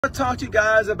to talk to you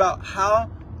guys about how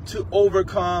to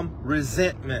overcome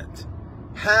resentment.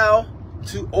 How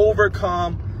to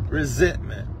overcome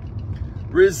resentment.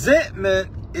 Resentment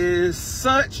is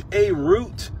such a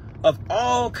root of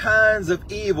all kinds of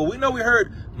evil. We know we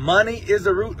heard money is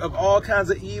the root of all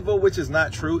kinds of evil, which is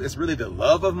not true. It's really the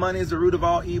love of money is the root of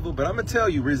all evil. But I'm going to tell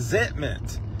you,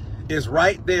 resentment is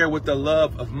right there with the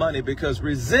love of money, because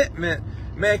resentment,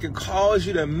 man, can cause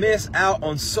you to miss out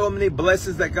on so many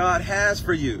blessings that God has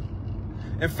for you.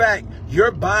 In fact,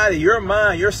 your body, your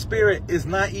mind, your spirit is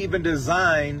not even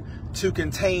designed to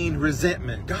contain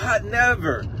resentment. God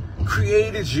never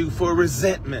created you for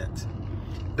resentment.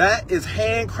 That is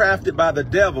handcrafted by the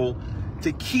devil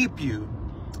to keep you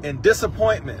in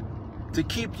disappointment, to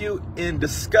keep you in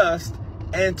disgust,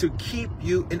 and to keep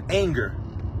you in anger.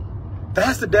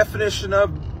 That's the definition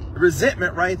of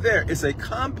resentment right there. It's a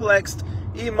complex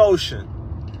emotion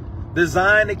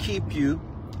designed to keep you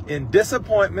in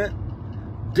disappointment,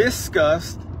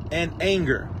 disgust, and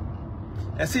anger.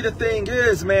 And see, the thing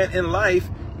is, man, in life,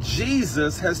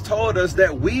 Jesus has told us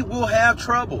that we will have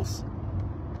troubles.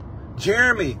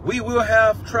 Jeremy, we will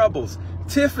have troubles.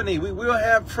 Tiffany, we will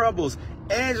have troubles.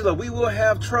 Angela, we will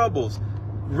have troubles.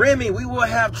 Remy, we will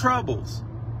have troubles.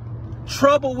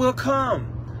 Trouble will come.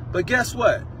 But guess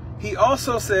what? He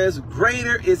also says,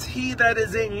 greater is he that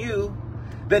is in you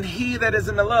than he that is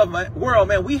in the world.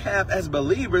 Man, we have, as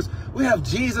believers, we have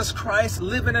Jesus Christ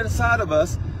living inside of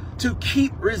us to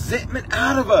keep resentment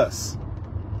out of us.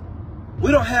 We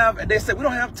don't have, they said, we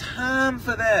don't have time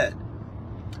for that.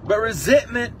 But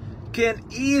resentment can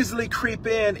easily creep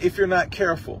in if you're not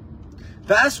careful.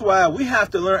 That's why we have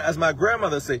to learn, as my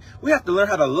grandmother said, we have to learn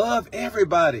how to love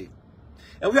everybody.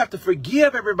 And we have to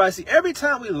forgive everybody. See, every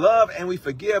time we love and we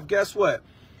forgive, guess what?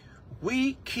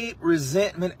 We keep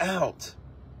resentment out.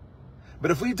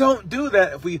 But if we don't do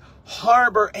that, if we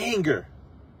harbor anger,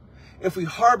 if we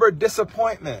harbor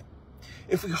disappointment,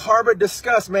 if we harbor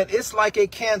disgust, man, it's like a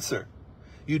cancer.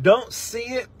 You don't see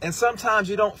it, and sometimes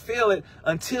you don't feel it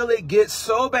until it gets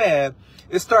so bad,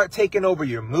 it starts taking over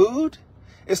your mood.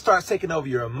 It starts taking over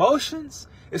your emotions.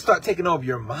 It starts taking over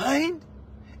your mind.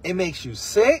 It makes you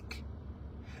sick.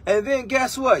 And then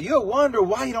guess what? You'll wonder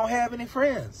why you don't have any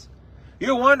friends.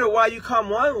 You'll wonder why you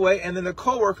come one way and then the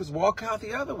coworkers walk out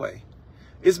the other way.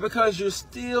 It's because you're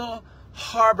still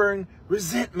harboring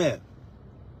resentment.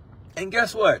 And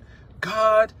guess what?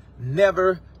 God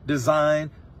never designed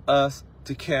us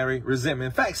to carry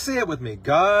resentment. In fact, say it with me.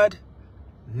 God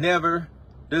never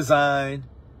designed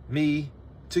me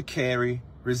to carry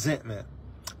resentment.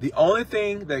 The only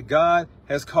thing that God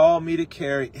has called me to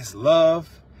carry is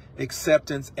love,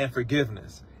 acceptance, and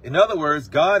forgiveness. In other words,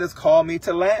 God has called me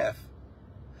to laugh.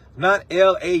 Not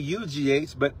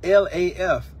L-A-U-G-H, but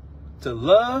L-A-F. To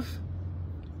love,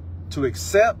 to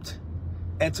accept,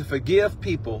 and to forgive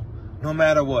people no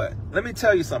matter what. Let me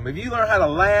tell you something. If you learn how to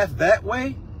laugh that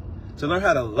way, to learn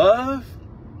how to love,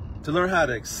 to learn how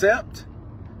to accept,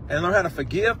 and learn how to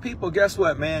forgive people, guess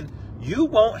what, man? You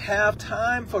won't have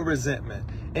time for resentment.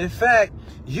 In fact,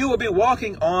 you will be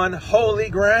walking on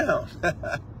holy ground.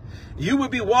 You will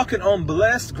be walking on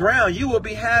blessed ground. You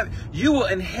will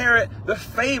inherit the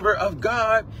favor of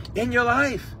God in your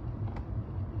life.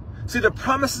 See, the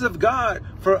promises of God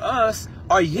for us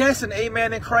are yes and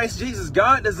amen in Christ Jesus.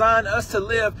 God designed us to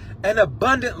live an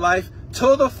abundant life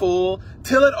to the full,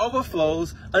 till it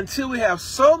overflows, until we have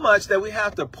so much that we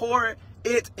have to pour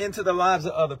it into the lives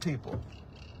of other people.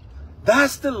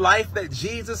 That's the life that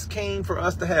Jesus came for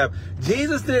us to have.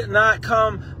 Jesus did not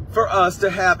come for us to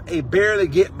have a barely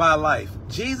get by life.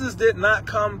 Jesus did not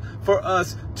come for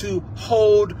us to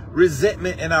hold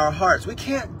resentment in our hearts. We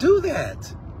can't do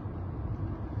that.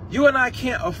 You and I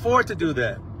can't afford to do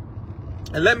that.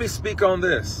 And let me speak on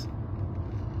this.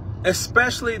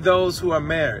 Especially those who are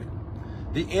married.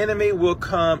 The enemy will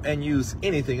come and use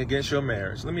anything against your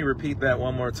marriage. Let me repeat that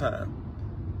one more time.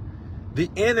 The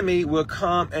enemy will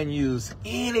come and use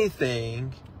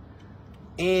anything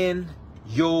in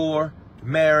your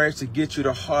marriage to get you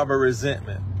to harbor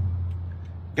resentment.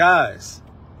 Guys,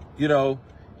 you know,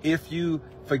 if you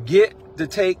forget to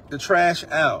take the trash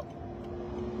out,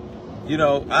 you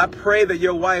know, I pray that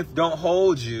your wife don't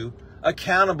hold you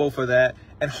accountable for that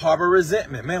and harbor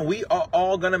resentment. Man, we are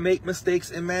all going to make mistakes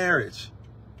in marriage.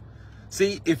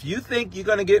 See, if you think you're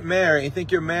going to get married and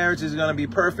think your marriage is going to be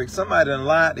perfect, somebody done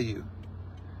lied to you.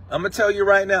 I'm going to tell you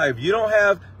right now, if you don't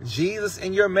have Jesus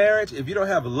in your marriage, if you don't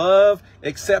have love,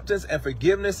 acceptance, and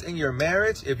forgiveness in your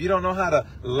marriage, if you don't know how to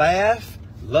laugh,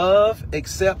 love,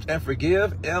 accept, and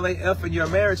forgive, L-A-F, in your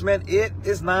marriage, man, it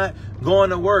is not going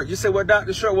to work. You say, well,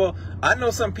 Dr. Short, well, I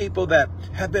know some people that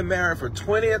have been married for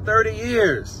 20 or 30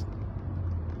 years.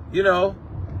 you know,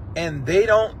 and they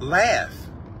don't laugh.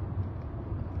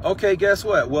 Okay, guess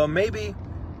what? Well, maybe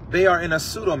they are in a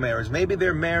pseudo marriage. Maybe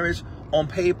they're marriage on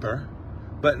paper,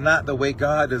 but not the way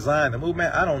God designed them. Ooh,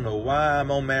 man, I don't know why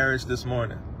I'm on marriage this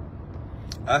morning.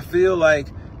 I feel like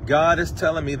God is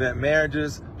telling me that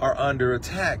marriages are under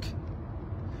attack,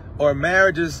 or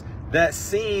marriages that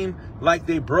seem like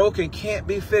they broke and can't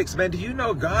be fixed. Man, do you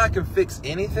know God can fix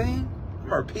anything? I'm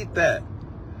gonna repeat that.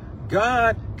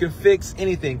 God can fix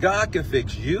anything. God can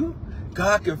fix you.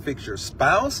 God can fix your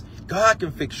spouse. God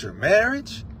can fix your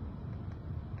marriage.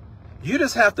 You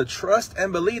just have to trust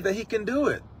and believe that he can do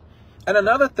it. And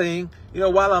another thing, you know,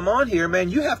 while I'm on here, man,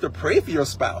 you have to pray for your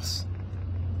spouse.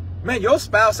 Man, your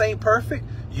spouse ain't perfect.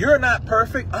 You're not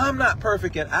perfect. I'm not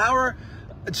perfect. And our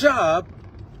job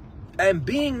and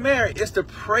being married is to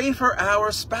pray for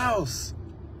our spouse.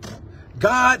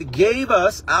 God gave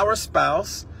us our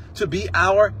spouse to be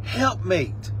our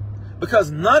helpmate, because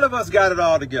none of us got it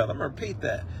all together. I'm going to repeat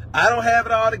that. I don't have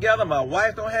it all together. My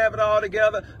wife don't have it all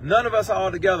together. None of us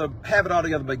all together have it all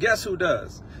together. But guess who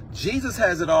does? Jesus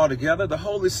has it all together. The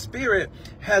Holy Spirit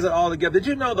has it all together. Did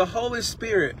you know the Holy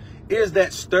Spirit is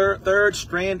that third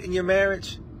strand in your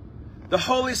marriage? The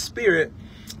Holy Spirit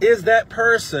is that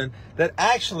person that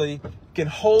actually can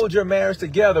hold your marriage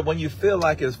together when you feel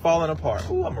like it's falling apart.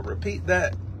 Ooh, I'm going to repeat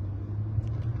that.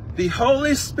 The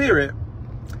Holy Spirit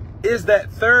is that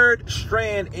third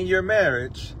strand in your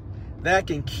marriage that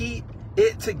can keep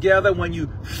it together when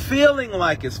you feeling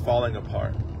like it's falling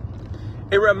apart.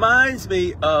 It reminds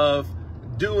me of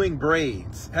doing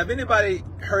braids. Have anybody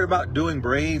heard about doing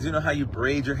braids? You know how you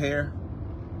braid your hair?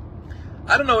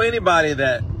 I don't know anybody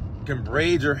that can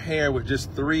braid your hair with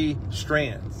just 2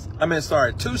 strands.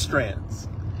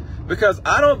 Because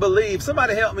I don't believe,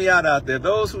 somebody help me out there,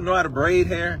 those who know how to braid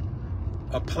hair,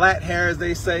 a plait hair as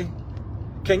they say.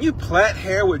 Can you plait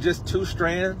hair with just 2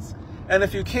 strands? And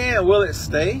if you can, will it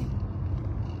stay?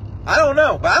 I don't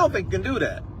know, but I don't think you can do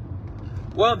that.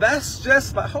 Well, that's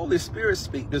just like Holy Spirit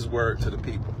speak this word to the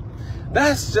people.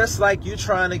 That's just like you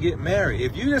trying to get married.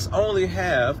 If you just only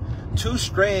have 2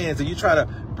 strands and you try to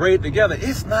braid together,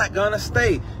 it's not going to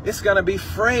stay. It's going to be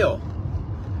frail.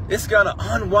 It's going to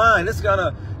unwind. It's going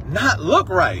to not look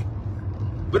right.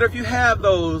 But if you have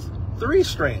those 3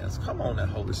 strands, come on, that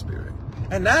Holy Spirit.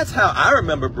 And that's how I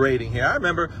remember braiding hair. I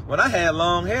remember when I had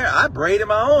long hair, I braided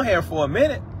my own hair for a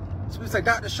minute. So we say,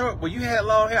 Dr. Short, well, you had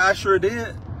long hair? I sure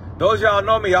did. Those of y'all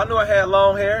know me, y'all knew I had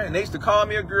long hair, and they used to call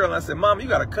me a girl. And I said, Mom, you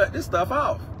got to cut this stuff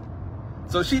off.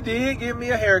 So she did give me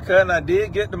a haircut, and I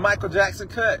did get the Michael Jackson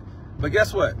cut. But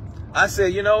guess what? I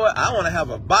said, you know what? I want to have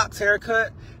a box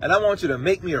haircut, and I want you to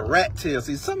make me a rat tail.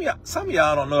 See, some of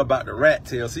y'all don't know about the rat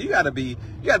tail. So you gotta be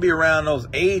around those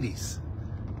 80s.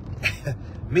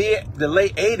 Me, the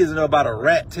late 80s, know about a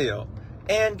rat tail.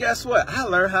 And guess what? I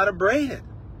learned how to braid it.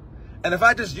 And if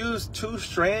I just used 2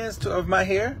 strands of my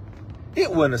hair, it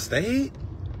wouldn't have stayed.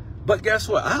 But guess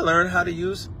what? I learned how to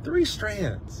use 3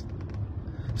 strands.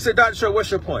 You say, Dr. Short,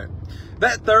 what's your point?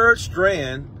 That 3rd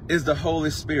strand is the Holy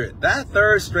Spirit. That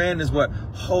 3rd strand is what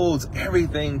holds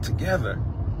everything together.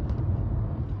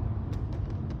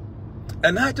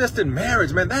 And not just in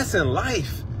marriage, man, that's in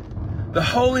life. The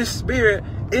Holy Spirit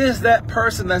is that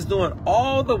person that's doing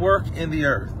all the work in the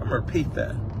earth. I'm going to repeat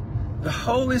that. The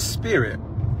Holy Spirit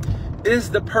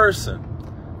is the person,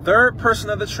 3rd person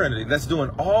of the Trinity, that's doing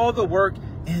all the work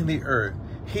in the earth.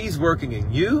 He's working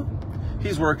in you.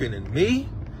 He's working in me.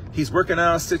 He's working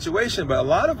out a situation. But a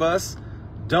lot of us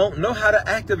don't know how to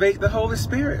activate the Holy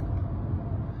Spirit.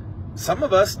 Some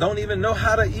of us don't even know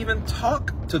how to even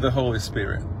talk to the Holy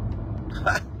Spirit.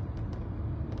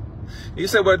 You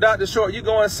say, well, Dr. Short, you're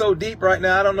going so deep right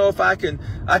now. I don't know if I can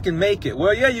make it.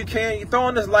 Well, yeah, you can. You throw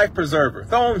in this life preserver.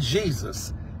 Throw in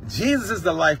Jesus. Jesus is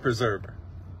the life preserver.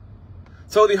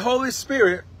 So the Holy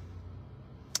Spirit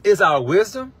is our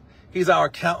wisdom. He's our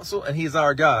counsel, and he's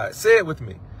our guide. Say it with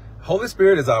me. Holy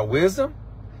Spirit is our wisdom.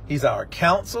 He's our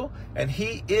counsel, and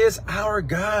he is our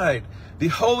guide. The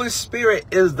Holy Spirit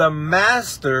is the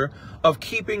master of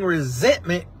keeping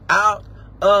resentment out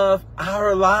of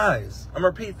our lives. I'm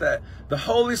going to repeat that. The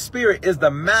Holy Spirit is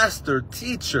the master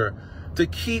teacher to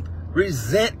keep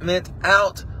resentment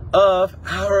out of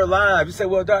our lives. You say,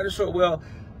 well, Dr. Short, well,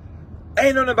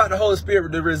 ain't nothing about the Holy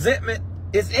Spirit. The resentment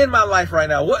is in my life right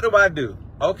now. What do I do?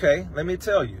 Okay, let me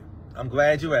tell you. I'm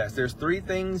glad you asked. There's 3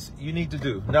 things you need to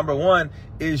do. Number 1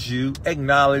 is you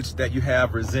acknowledge that you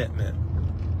have resentment.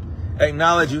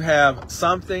 Acknowledge you have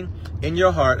something in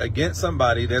your heart against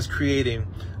somebody that's creating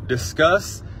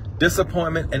disgust,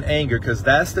 disappointment, and anger, because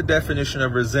that's the definition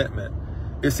of resentment.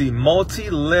 It's a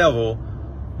multi-level,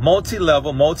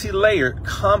 multi-layered,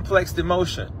 complex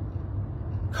emotion.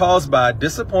 caused by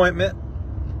disappointment,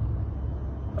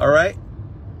 all right,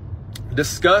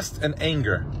 disgust, and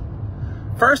anger.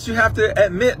 First, you have to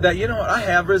admit that, you know what, I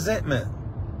have resentment.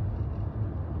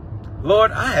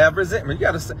 Lord, I have resentment. You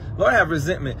got to say, Lord, I have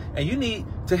resentment, and you need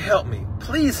to help me.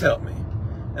 Please help me.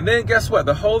 And then guess what?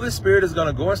 The Holy Spirit is going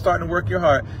to go and start to work your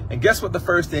heart. And guess what the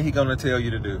first thing he's going to tell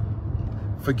you to do?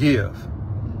 Forgive.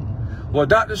 Well,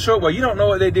 Dr. Short, well, you don't know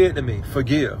what they did to me.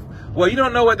 Forgive. Well, you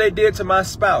don't know what they did to my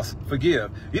spouse.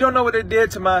 Forgive. You don't know what they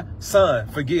did to my son.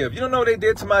 Forgive. You don't know what they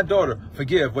did to my daughter.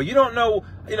 Forgive. Well, you don't know,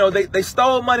 they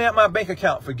stole money out my bank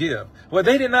account. Forgive. Well,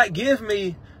 they did not give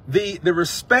me the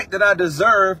respect that I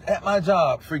deserved at my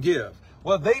job. Forgive.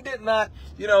 Well, they did not,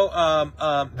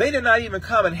 they did not even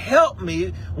come and help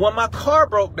me when my car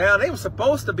broke down. They were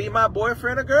supposed to be my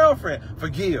boyfriend or girlfriend.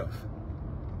 Forgive.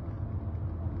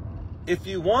 If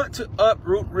you want to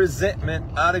uproot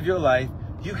resentment out of your life,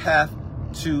 you have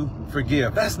to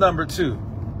forgive. That's number 2.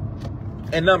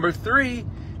 And number 3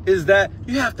 is that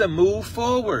you have to move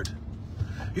forward.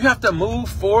 You have to move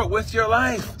forward with your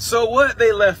life. So what?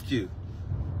 They left you.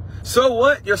 So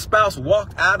what? Your spouse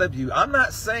walked out of you. I'm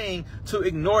not saying to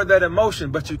ignore that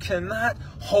emotion, but you cannot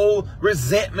hold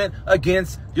resentment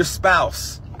against your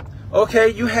spouse. Okay,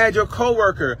 you had your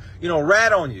coworker,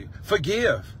 rat on you.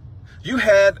 Forgive. You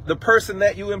had the person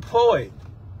that you employed,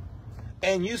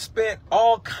 and you spent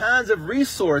all kinds of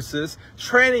resources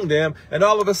training them, and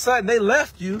all of a sudden they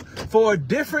left you for a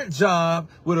different job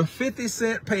with a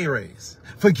 50-cent pay raise.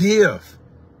 Forgive.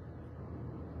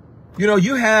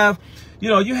 You have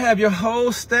your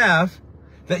whole staff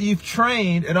that you've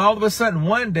trained, and all of a sudden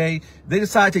one day they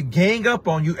decide to gang up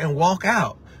on you and walk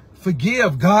out.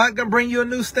 Forgive. God can bring you a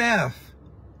new staff.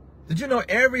 Did you know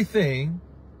everything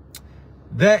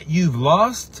that you've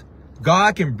lost,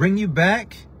 God can bring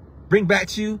back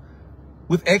to you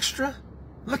with extra?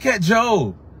 Look at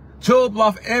Job. Job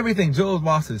lost everything. Job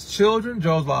lost his children.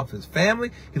 Job lost his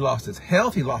family. He lost his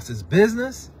health. He lost his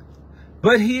business.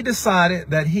 But he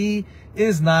decided that he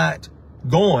is not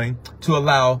going to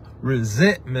allow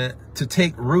resentment to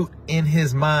take root in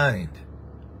his mind.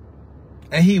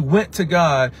 And he went to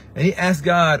God and he asked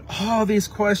God all these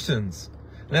questions.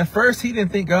 And at first he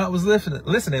didn't think God was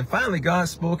listening. Finally, God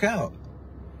spoke out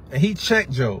and he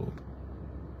checked Job.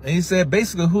 And he said,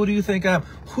 basically, who do you think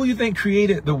who you think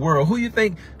created the world? Who you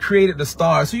think created the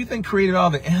stars? Who you think created all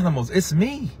the animals? It's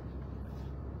me.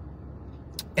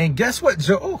 And guess what,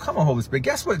 Job? Oh, come on, Holy Spirit.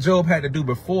 Guess what Job had to do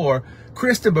before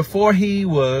he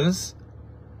was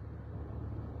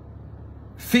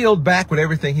filled back with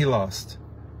everything he lost?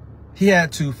 He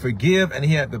had to forgive and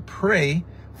he had to pray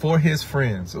for his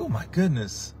friends. Oh, my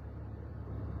goodness.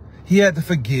 He had to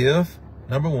forgive,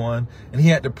 number 1, and he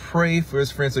had to pray for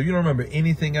his friends. So you don't remember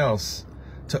anything else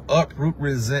to uproot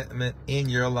resentment in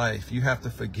your life. You have to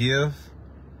forgive,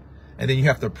 and then you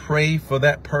have to pray for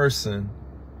that person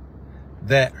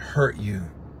that hurt you.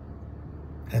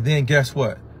 And then guess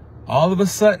what? All of a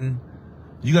sudden,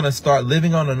 you're going to start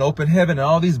living on an open heaven, and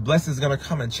all these blessings are going to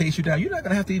come and chase you down. You're not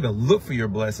going to have to even look for your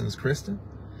blessings, Kristen.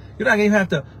 You're not going to have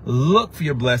to look for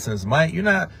your blessings, Mike. You're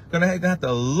not going to have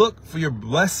to look for your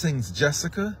blessings,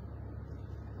 Jessica.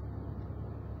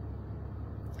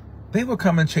 They will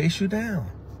come and chase you down.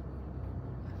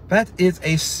 That is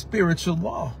a spiritual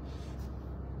law.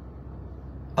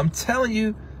 I'm telling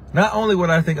you, not only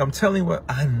what I think, I'm telling you what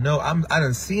I know. I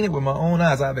done seen it with my own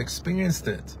eyes. I've experienced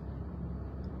it.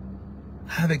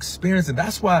 I've experienced it.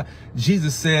 That's why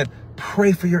Jesus said,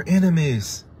 pray for your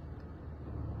enemies.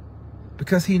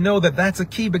 Because he knows that that's a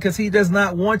key, because he does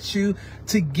not want you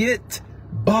to get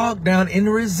bogged down in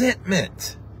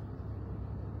resentment.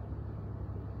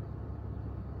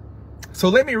 So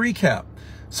let me recap.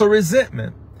 So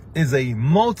resentment is a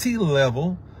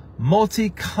multi-level,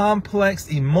 multi-complex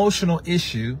emotional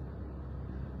issue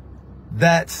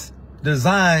that's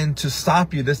designed to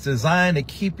stop you. That's designed to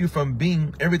keep you from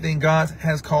being everything God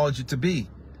has called you to be.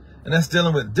 And that's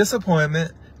dealing with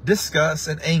disappointment, disgust,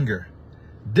 and anger.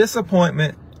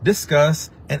 Disappointment,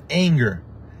 disgust, and anger.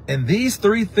 And these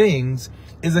 3 things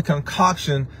is a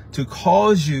concoction to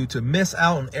cause you to miss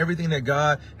out on everything that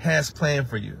God has planned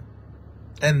for you.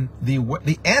 And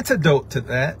the antidote to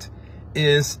that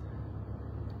is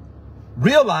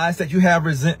realize that you have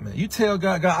resentment. You tell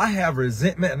God, God, I have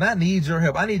resentment and I need your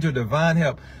help. I need your divine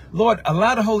help. Lord,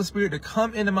 allow the Holy Spirit to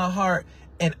come into my heart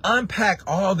and unpack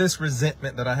all this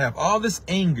resentment that I have, all this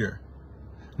anger.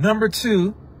 Number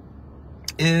 2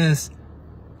 is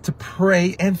to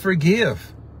pray and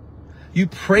forgive. You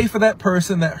pray for that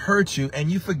person that hurt you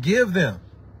and you forgive them.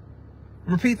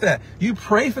 Repeat that. You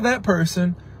pray for that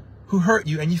person who hurt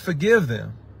you and you forgive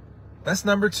them. That's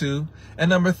number 2. And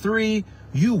number 3,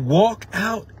 You walk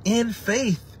out in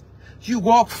faith. You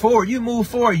walk forward. You move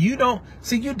forward. You don't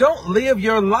live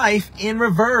your life in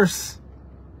reverse.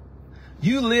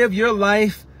 You live your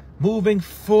life moving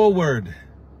forward.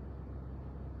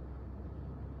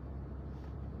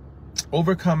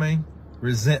 Overcoming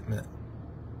resentment.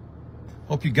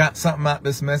 Hope you got something out of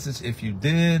this message. If you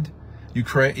did,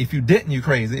 if you didn't, you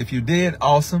crazy. If you did,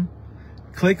 awesome.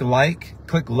 Click like,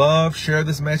 click love, share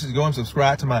this message. Go and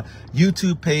subscribe to my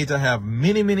YouTube page. I have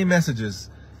many, many messages,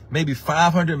 maybe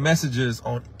 500 messages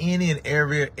on any and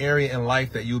every area in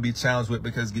life that you'll be challenged with,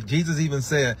 because Jesus even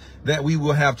said that we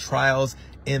will have trials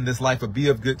in this life, but be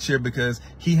of good cheer because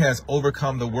he has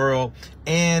overcome the world,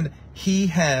 and he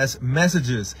has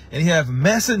messages and he has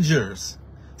messengers.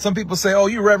 Some people say, oh,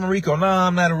 you Reverend Rico. No,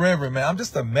 I'm not a reverend, man. I'm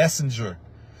just a messenger.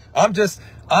 I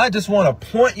just want to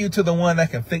point you to the one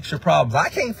that can fix your problems. I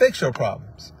can't fix your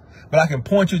problems, but I can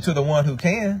point you to the one who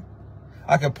can.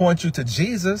 I can point you to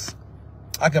Jesus.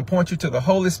 I can point you to the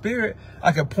Holy Spirit.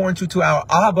 I can point you to our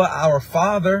Abba, our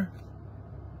Father.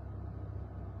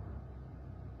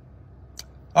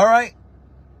 All right.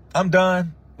 I'm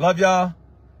done. Love y'all.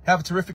 Have a terrific